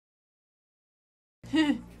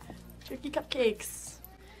Turkey cupcakes.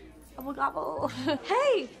 Gobble gobble.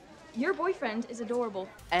 Hey! Your boyfriend is adorable.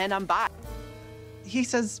 And I'm bi. He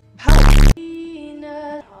says, help!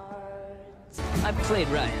 I played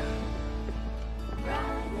Ryan.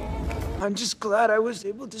 I'm just glad I was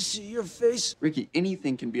able to see your face. Ricky,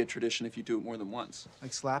 anything can be a tradition if you do it more than once.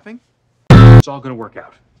 Like slapping? It's all gonna work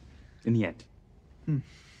out. In the end.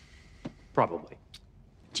 Probably.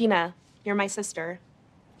 Gina, you're my sister.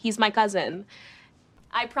 He's my cousin.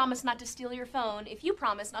 I promise not to steal your phone if you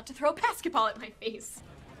promise not to throw a basketball at my face.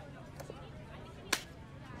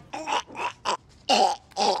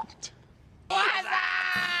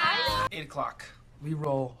 8 o'clock. We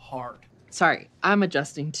roll hard. Sorry, I'm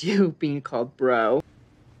adjusting to you being called bro.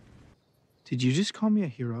 Did you just call me a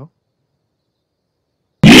hero?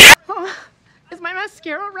 Is my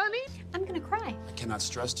mascara running? I'm gonna cry. I cannot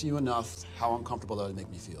stress to you enough how uncomfortable that would make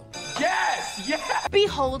me feel. Yes! Yes!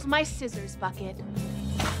 Behold my scissors bucket.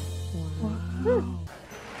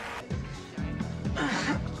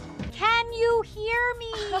 Can you hear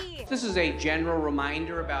me? This is a general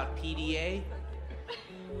reminder about PDA.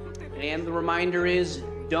 And the reminder is,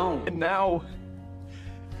 don't. And now,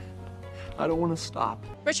 I don't want to stop.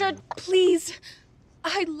 Richard, please.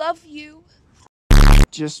 I love you.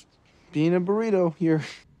 Just being a burrito here.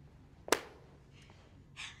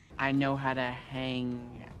 I know how to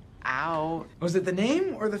hang out. Was it the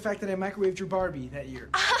name or the fact that I microwaved your Barbie that year?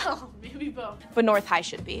 Oh, maybe both. But North High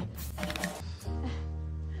should be.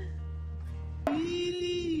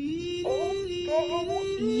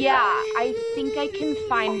 Yeah, I think I can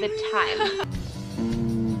find the time.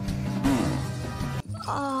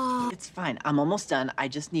 It's fine. I'm almost done. I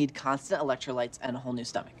just need constant electrolytes and a whole new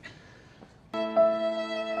stomach.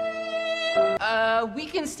 We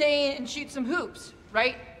can stay and shoot some hoops,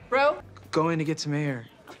 right, bro? Going to get some air.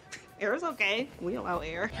 Air's okay. We allow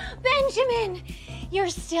air. Benjamin, you're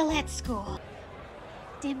still at school.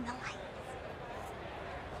 Dim the light.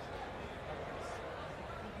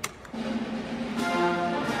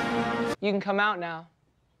 You can come out now.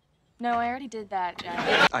 No, I already did that,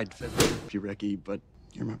 Jack. I'd fit with you, Ricky, but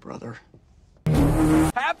you're my brother.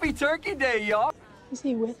 Happy Turkey Day, y'all! Is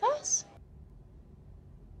he with us?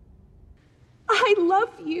 I love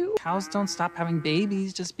you. Cows don't stop having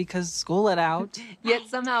babies just because school let out. Yet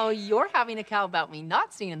somehow you're having a cow about me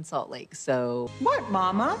not staying in Salt Lake, so... What,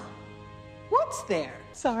 Mama? What's there?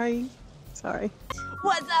 Sorry.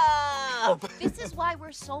 What's up? This is why we're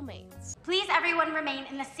soulmates. Please, everyone, remain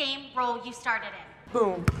in the same role you started in.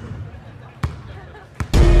 Boom.